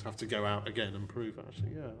almost have to go out again and prove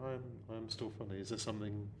actually, I'm still funny. Is there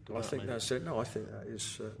something? I think that's it. No, I think that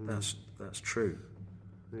is that's true.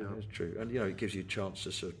 Yeah, that's true. And it gives you a chance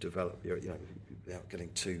to sort of develop your, without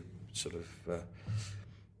getting too sort of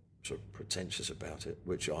pretentious about it,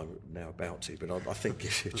 which I'm now about to. But I think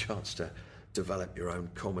gives you a chance to develop your own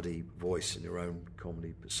comedy voice and your own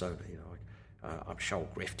comedy persona. I'm sure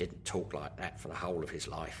Griff didn't talk like that for the whole of his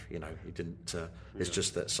life. He didn't. It's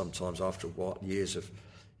just that sometimes after years of,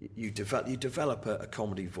 you develop a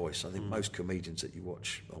comedy voice. I think most comedians that you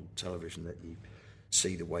watch on television, that you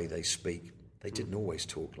see the way they speak, they didn't always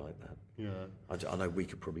talk like that. Yeah, I know we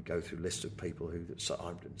could probably go through a list of people who I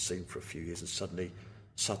haven't seen for a few years, and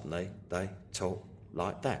suddenly they talk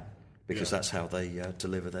like that because that's how they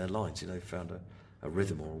deliver their lines. Found a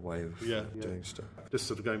rhythm or a way of doing stuff. Just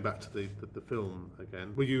sort of going back to the film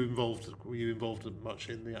again. Were you involved much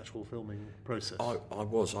in the actual filming process? I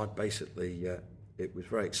was. I basically. It was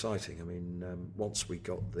very exciting. I mean, once we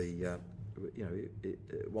got the.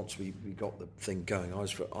 Once we got the thing going,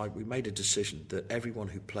 we made a decision that everyone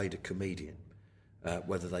who played a comedian,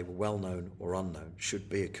 whether they were well known or unknown, should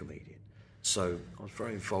be a comedian. So I was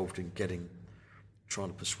very involved in trying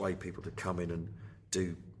to persuade people to come in and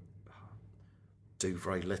do do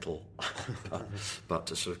very little, but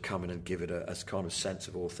to sort of come in and give it a kind of sense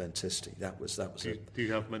of authenticity. That was. Do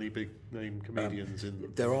you have many big name comedians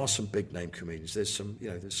in? There are some big name comedians. There's some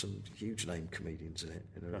huge name comedians in it.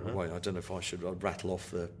 In a way, I don't know if I should rattle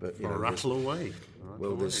off the. But rattle away.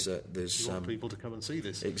 Well, there's you want people to come and see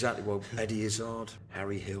this. Exactly. Well, Eddie Izzard,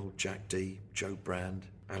 Harry Hill, Jack Dee, Joe Brand,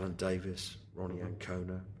 Alan Davis, Ronnie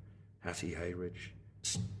Ancona, Hattie Hayridge,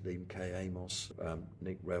 Liam K. Amos,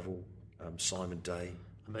 Nick Revel. Simon Day,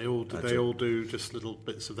 and they all do just little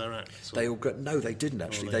bits of their acts. They all got no, they didn't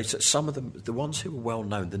actually. Some of them, the ones who were well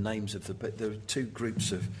known, the names of there were two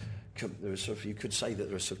groups of. There are sort of, you could say that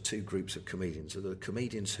there are sort of two groups of comedians. There are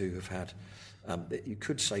comedians who have had. You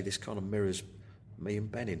could say this kind of mirrors me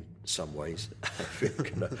and Ben in some ways.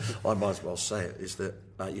 I might as well say it. Is that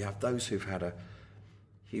you have those who've had a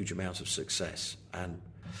huge amount of success, and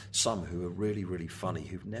some who are really, really funny,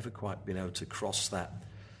 who've never quite been able to cross that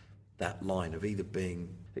line of either being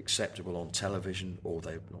acceptable on television, or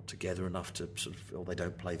they're not together enough to sort of, or they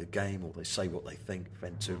don't play the game, or they say what they think,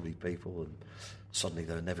 offend too many people, and suddenly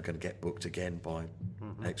they're never going to get booked again by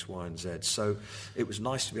X, Y, and Z. So it was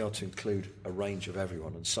nice to be able to include a range of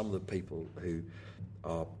everyone, and some of the people who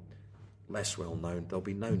are less well known, they'll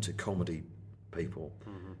be known to comedy people.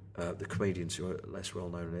 The comedians who are less well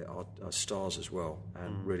known are stars as well,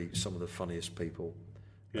 and really some of the funniest people.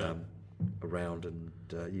 Around, and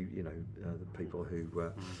the people who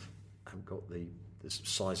haven't got the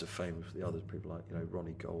size of fame of the other people, like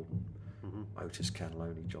Ronnie Golden, Otis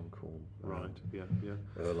Cannelloni, John Corn, Earl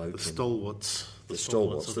Oakley, the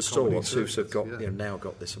stalwarts who've got now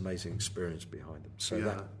got this amazing experience behind them. So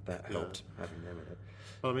that helped having them in it.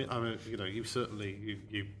 Well, I mean, you certainly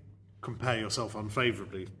you compare yourself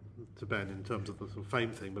unfavourably to Ben in terms of the sort of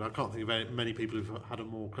fame thing, but I can't think of many people who've had a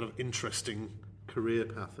more kind of interesting career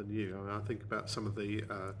path than you. I mean, I think about some of the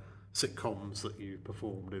sitcoms that you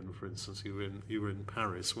performed in. For instance, you were in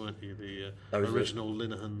Paris, weren't you? The original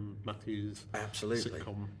Linehan Matthews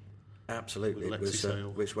sitcom. Absolutely, it was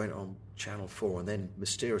which went on Channel 4, and then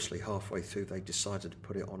mysteriously halfway through they decided to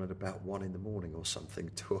put it on at about 1 a.m. or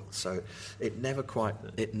something. So it never quite.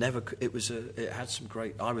 It had some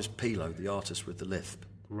great. I was Pilo, the artist with the lisp.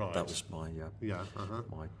 Right. That was my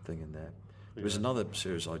my thing in there. There was another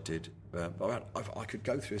series I did. I could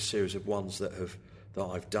go through a series of ones that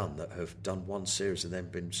I've done that have done one series and then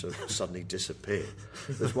been sort of suddenly disappeared.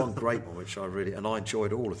 There's one great one which I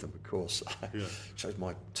enjoyed all of them, of course. Shows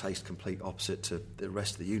my taste complete opposite to the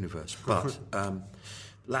rest of the universe. But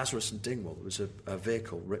Lazarus and Dingwall, it was a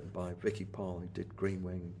vehicle written by Vicky Parle, who did Green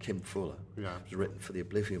Wing, and Kim Fuller. It was written for the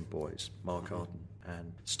Oblivion Boys, Mark Arden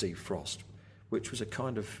and Steve Frost, which was a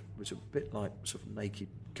bit like sort of Naked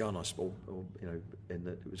Gun, I suppose, in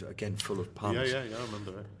that it was again full of puns. Yeah, I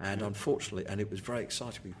remember it. And unfortunately, and it was very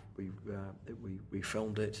exciting. We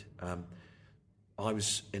filmed it. I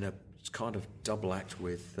was in a kind of double act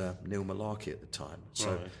with Neil Malarkey at the time,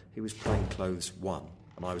 so he was Plainclothes 1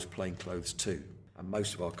 and I was Plainclothes 2, and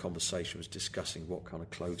most of our conversation was discussing what kind of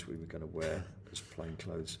clothes we were going to wear as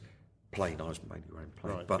Plainclothes. I was mainly wearing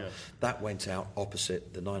plain, that went out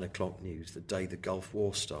opposite the 9 o'clock news the day the Gulf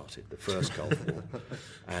War started, the first Gulf War,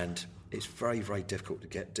 and it's very, very difficult to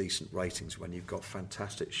get decent ratings when you've got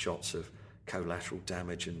fantastic shots of collateral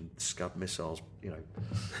damage and Scud missiles,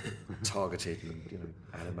 targeted, and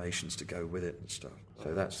animations to go with it and stuff.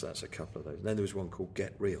 So that's a couple of those. And then there was one called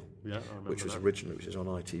Get Real, which was on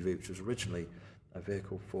ITV, which was originally a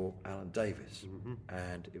vehicle for Alan Davis,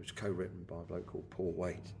 and it was co-written by a bloke called Paul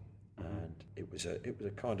Waite. And it was a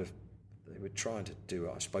kind of, they were trying to do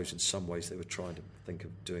it, I suppose in some ways they were trying to think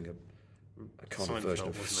of doing a kind of version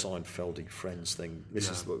of Seinfeldy Friends thing. This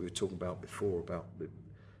is what we were talking about before, about the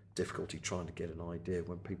difficulty trying to get an idea.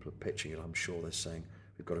 When people are pitching it, I'm sure they're saying,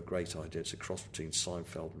 we've got a great idea, it's a cross between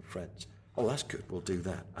Seinfeld and Friends. Oh, that's good, we'll do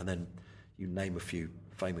that. And then you name a few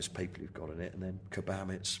famous people who've got in it, and then kabam,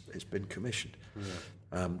 it's been commissioned.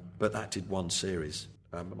 But that did one series.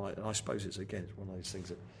 And I suppose it's one of those things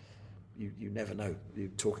that you never know. You're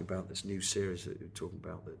talking about this new series that you're talking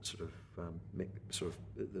about that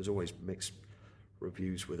there's always mixed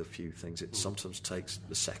reviews with a few things. It sometimes takes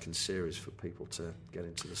the second series for people to get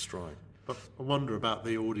into the stride. But I wonder about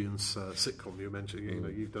the audience sitcom you mentioned.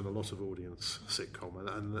 You've done a lot of audience sitcom,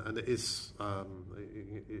 and it is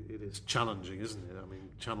challenging, isn't it? I mean,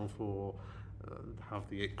 Channel 4 have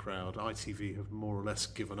the IT crowd. ITV have more or less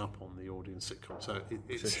given up on the audience sitcom, so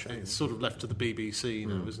it's sort of left to the BBC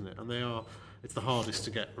now, isn't it? And it's the hardest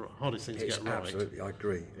thing to get right. Absolutely, I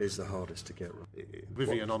agree. It is the hardest to get right.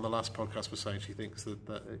 Vivian on the last podcast was saying she thinks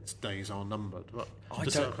that its days are numbered. But I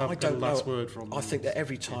don't know. Last word from. I think that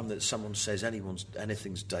every time that someone says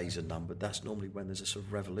anything's days are numbered, that's normally when there's a sort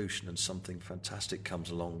of revolution and something fantastic comes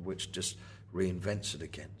along which just reinvents it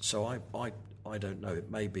again. So I don't know.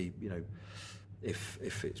 It may be,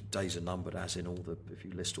 if its days are numbered, as in if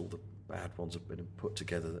you list all the bad ones have been put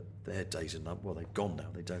together, that their days are numbered. Well, they've gone now;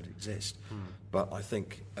 they don't exist. But I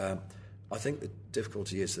think the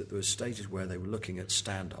difficulty is that there were stages where they were looking at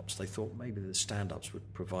stand-ups. They thought maybe the stand-ups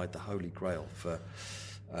would provide the holy grail for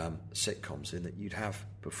sitcoms, in that you'd have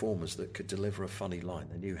performers that could deliver a funny line.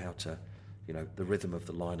 They knew how to, the rhythm of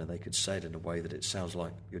the line, and they could say it in a way that it sounds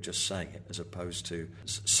like you're just saying it, as opposed to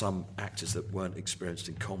some actors that weren't experienced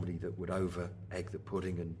in comedy that would over-egg the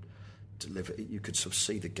pudding and deliver it. You could sort of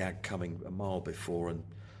see the gag coming a mile before, and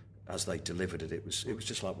as they delivered it, it was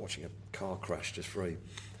just like watching a car crash, just very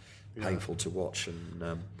painful to watch.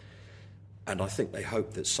 And I think they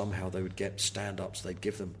hoped that somehow they would get stand-ups. They'd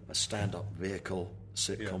give them a stand-up vehicle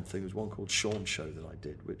sitcom thing. There was one called Sean's Show that I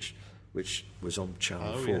did, which was on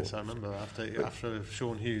Channel 4. Oh yes, I remember after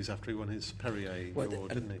Sean Hughes, after he won his Perrier award,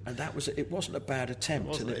 didn't he? And it wasn't a bad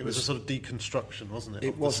attempt. It was a sort of deconstruction, wasn't it?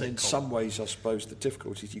 It was in some ways. I suppose the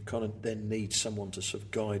difficulty is you kind of then need someone to sort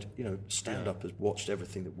of guide. Stand-up has watched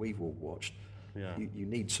everything that we've all watched. Yeah. You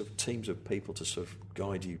need sort of teams of people to sort of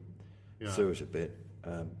guide you through it a bit.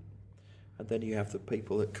 And then you have the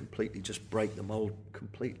people that completely just break the mould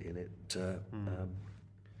completely in it.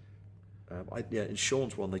 In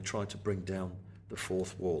Sean's one, they tried to bring down the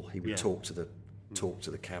fourth wall. He would talk to the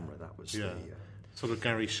camera. That was sort of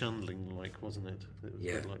Gary Shandling like, wasn't it? It was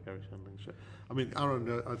a bit like Gary Shandling's show. I mean,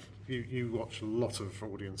 Aaron, you watch a lot of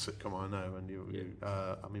audience sitcom, I know, and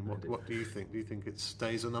what do you think? Do you think its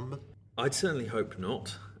days are numbered? I'd certainly hope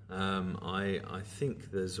not. I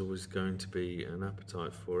think there's always going to be an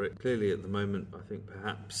appetite for it. Clearly, at the moment, I think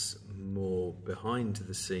perhaps more behind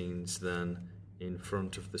the scenes than in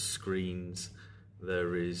front of the screens,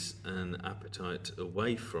 there is an appetite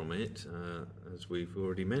away from it. As we've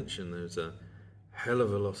already mentioned, there's a hell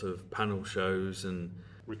of a lot of panel shows, and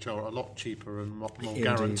which are a lot cheaper and more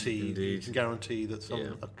guaranteed. Indeed. You can guarantee that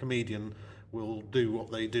a comedian will do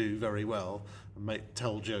what they do very well and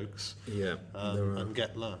tell jokes and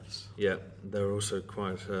get laughs. Yeah, there are also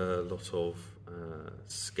quite a lot of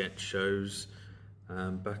sketch shows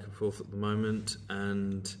back and forth at the moment,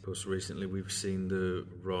 and of course recently we've seen the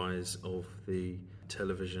rise of the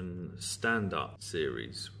television stand-up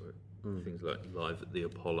series, things like Live at the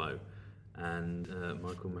Apollo and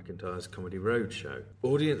Michael McIntyre's Comedy Roadshow.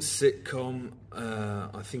 Audience sitcom,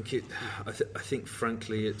 I think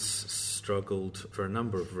frankly it's struggled for a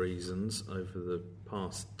number of reasons over the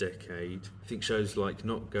past decade. I think shows like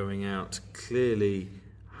Not Going Out clearly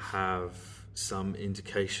have some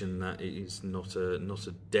indication that it is not a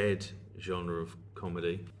dead genre of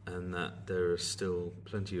comedy, and that there are still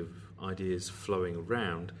plenty of ideas flowing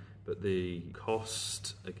around, but the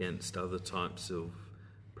cost against other types of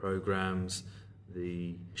programs,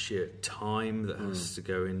 the sheer time that has to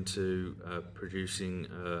go into producing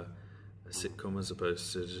a sitcom as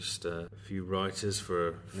opposed to just a few writers for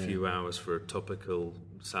a few hours for a topical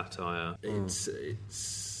satire.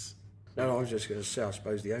 It's No, I was just going to say, I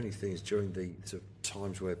suppose the only thing is during the sort of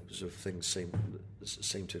times where sort of things seem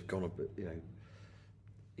to have gone a bit,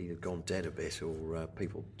 either gone dead a bit, or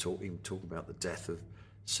people talk about the death of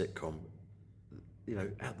sitcom.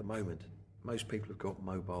 At the moment, most people have got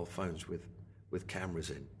mobile phones with cameras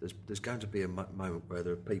in. There's going to be a moment where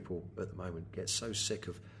there are people at the moment get so sick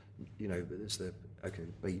of, there's the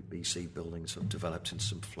BC buildings have developed into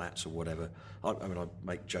some flats or whatever. I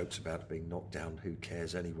make jokes about it being knocked down. Who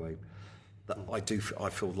cares anyway? I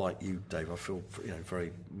feel like you, Dave. I feel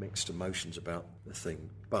very mixed emotions about the thing.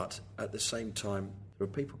 But at the same time, there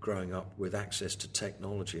are people growing up with access to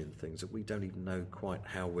technology and things that we don't even know quite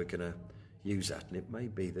how we're going to use that. And it may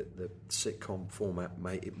be that the sitcom format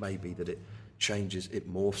may be that it changes,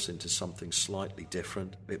 it morphs into something slightly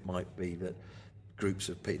different. It might be that groups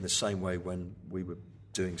of people, in the same way when we were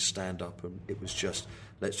doing stand-up and it was just,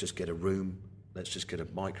 let's just get a room, let's just get a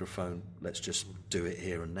microphone, let's just do it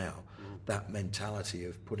here and now. That mentality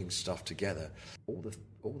of putting stuff together, all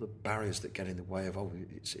the barriers that get in the way of,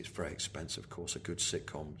 it's very expensive, of course. A good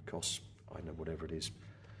sitcom costs, I don't know, whatever it is,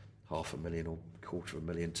 $500,000 or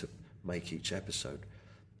 $250,000 to make each episode.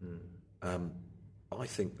 I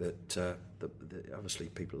think that obviously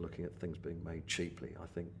people are looking at things being made cheaply. I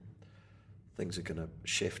think things are going to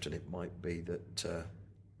shift, and it might be that the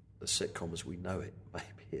sitcom as we know it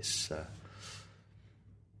maybe is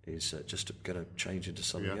is just going to change into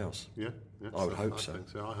something else. Yeah. I would hope so. Think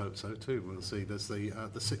so. I hope so too. We'll see. There's the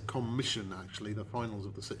sitcom mission, actually, the finals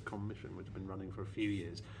of the sitcom mission, which have been running for a few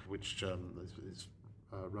years, which is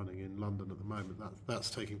running in London at the moment. That's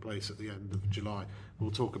taking place at the end of July.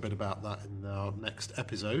 We'll talk a bit about that in our next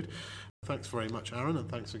episode. Thanks very much, Aaron, and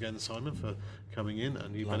thanks again, Simon, for coming in.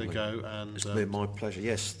 And you Lovely. Better go and It's been my pleasure.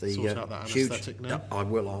 Yes, the sort out that Huge. anaesthetic now. I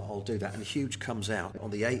will. I'll do that. And Huge comes out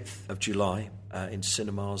on the 8th of July in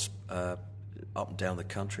cinemas up and down the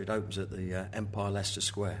country. It opens at the Empire Leicester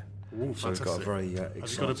Square. Ooh, so we've got a very exciting.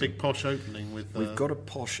 Have you got a big posh opening with? We've got a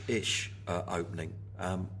posh-ish opening.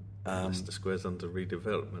 Leicester Square's under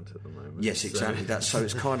redevelopment at the moment. Yes, exactly. So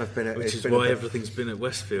it's kind of been, which is why everything's been at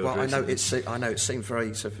Westfield. Well, recently. I know. It seemed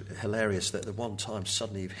very sort of hilarious that at one time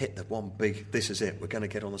suddenly you've hit the one big. This is it. We're going to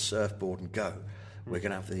get on the surfboard and go. We're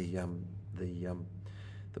going to have the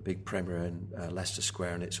big premiere in Leicester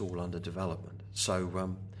Square, and it's all under development.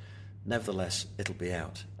 So, nevertheless, it'll be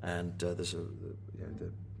out, and there's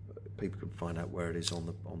people can find out where it is on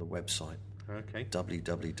the website. Okay.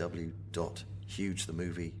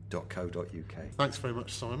 www.hugethemovie.co.uk. Thanks very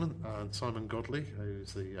much, Simon. Simon Godley,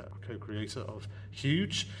 who's the co-creator of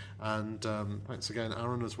Huge. And thanks again,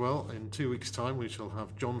 Aaron, as well. In 2 weeks' time, we shall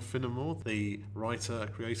have John Finnemore, the writer,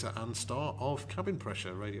 creator and star of Cabin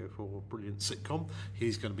Pressure, Radio 4 brilliant sitcom.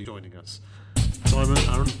 He's going to be joining us. Simon,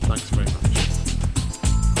 Aaron, thanks very much.